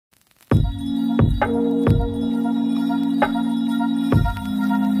Hello,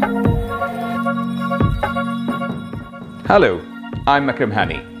 I'm Makram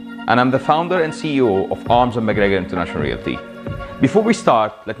Hani, and I'm the founder and CEO of Arms & McGregor International Realty. Before we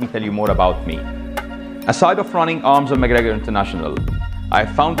start, let me tell you more about me. Aside of running Arms & McGregor International, I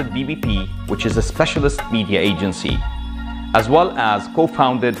founded BBP, which is a specialist media agency, as well as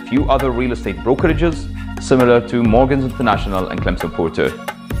co-founded a few other real estate brokerages similar to Morgans International and Clemson Porter.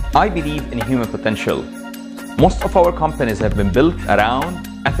 I believe in human potential. Most of our companies have been built around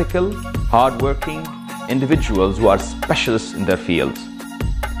ethical, hardworking individuals who are specialists in their fields.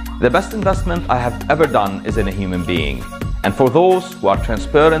 The best investment I have ever done is in a human being. And for those who are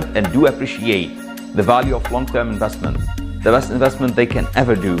transparent and do appreciate the value of long-term investment, the best investment they can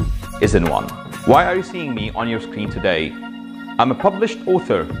ever do is in one. Why are you seeing me on your screen today? I'm a published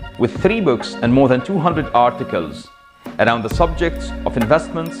author with 3 books and more than 200 articles around the subjects of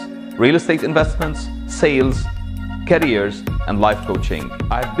investments, real estate investments, sales, careers, and life coaching.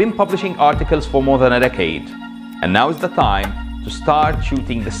 I've been publishing articles for more than a decade, and now is the time to start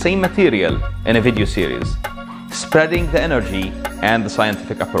shooting the same material in a video series, spreading the energy and the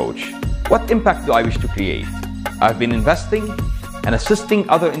scientific approach. What impact do I wish to create? I've been investing and assisting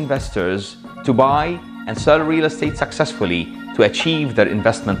other investors to buy and sell real estate successfully to achieve their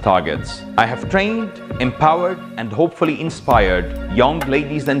investment targets. I have trained, empowered, and hopefully inspired young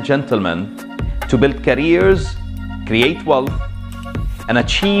ladies and gentlemen to build careers, create wealth, and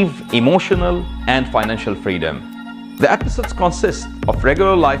achieve emotional and financial freedom. The episodes consist of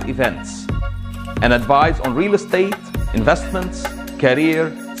regular life events and advice on real estate, investments, career,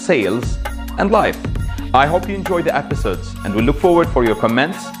 sales, and life. I hope you enjoy the episodes and we look forward for your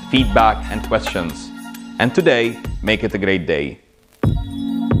comments, feedback, and questions. And today, make it a great day.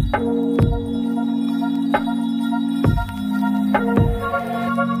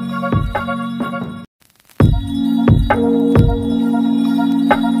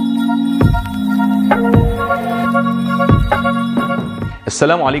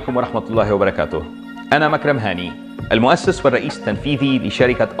 السلام عليكم ورحمة الله وبركاته. أنا مكرم هاني، المؤسس والرئيس التنفيذي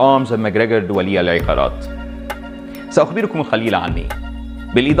لشركة آرمز & ماكجريجر الدولية للعقارات. سأخبركم القليل عني.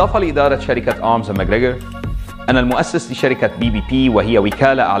 بالإضافة لإدارة شركة آرمز & ماكجريجر، أنا المؤسس لشركة BBP وهي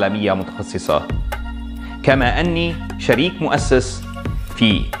وكالة إعلامية متخصصة. كما أني شريك مؤسس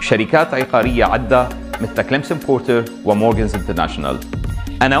في شركات عقارية عدة مثل كليمسون بورتر ومورغانز انترناشونال.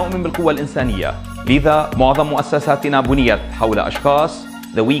 أنا أؤمن بالقوة الإنسانية، لذا معظم مؤسساتنا بنيت حول أشخاص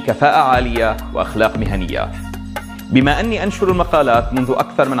ذوي كفاءة عالية وأخلاق مهنية. بما أني أنشر المقالات منذ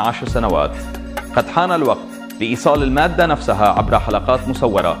أكثر من 10 سنوات، قد حان الوقت لإيصال المادة نفسها عبر حلقات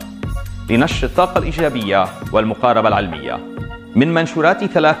مصورة لنشر الطاقة الإيجابية والمقاربة العلمية. من منشوراتي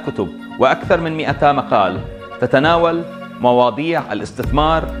 3 كتب وأكثر من 200 مقال تتناول مواضيع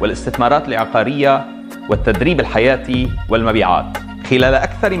الاستثمار والاستثمارات العقارية والتدريب الحياتي والمبيعات. خلال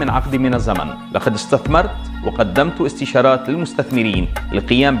أكثر من عقد من الزمن لقد استثمرت وقدمت استشارات للمستثمرين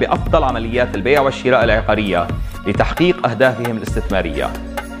للقيام بأفضل عمليات البيع والشراء العقارية لتحقيق أهدافهم الاستثمارية.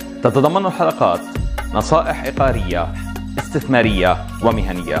 تتضمن الحلقات نصائح عقارية، استثمارية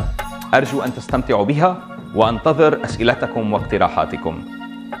ومهنية. أرجو أن تستمتعوا بها وأنتظر أسئلتكم واقتراحاتكم.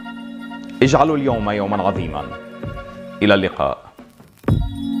 اجعلوا اليوم يوما عظيما. إلى اللقاء.